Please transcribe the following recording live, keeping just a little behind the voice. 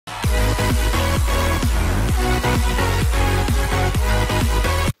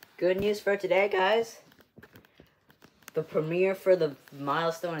Good news for today, guys. The premiere for the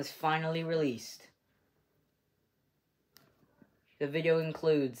Milestone is finally released. The video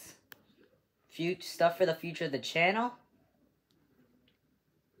includes stuff for the future of the channel,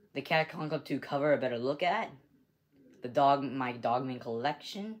 the Cat Con Club 2 cover a better look at, my Dogman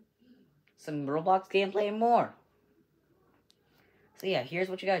collection, some Roblox gameplay, and more. So yeah, here's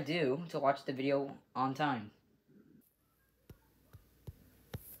what you gotta do to watch the video on time.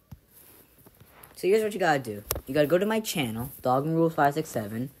 So here's what you gotta do. You gotta go to my channel, Dogman Rules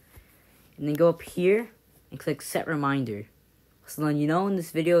 567, and then go up here and click Set Reminder. So then you know when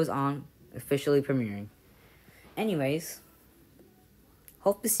this video is officially premiering. Anyways,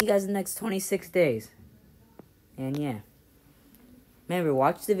 hope to see you guys in the next 26 days. And yeah. Remember,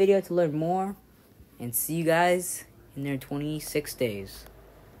 watch the video to learn more, and see you guys in their 26 days.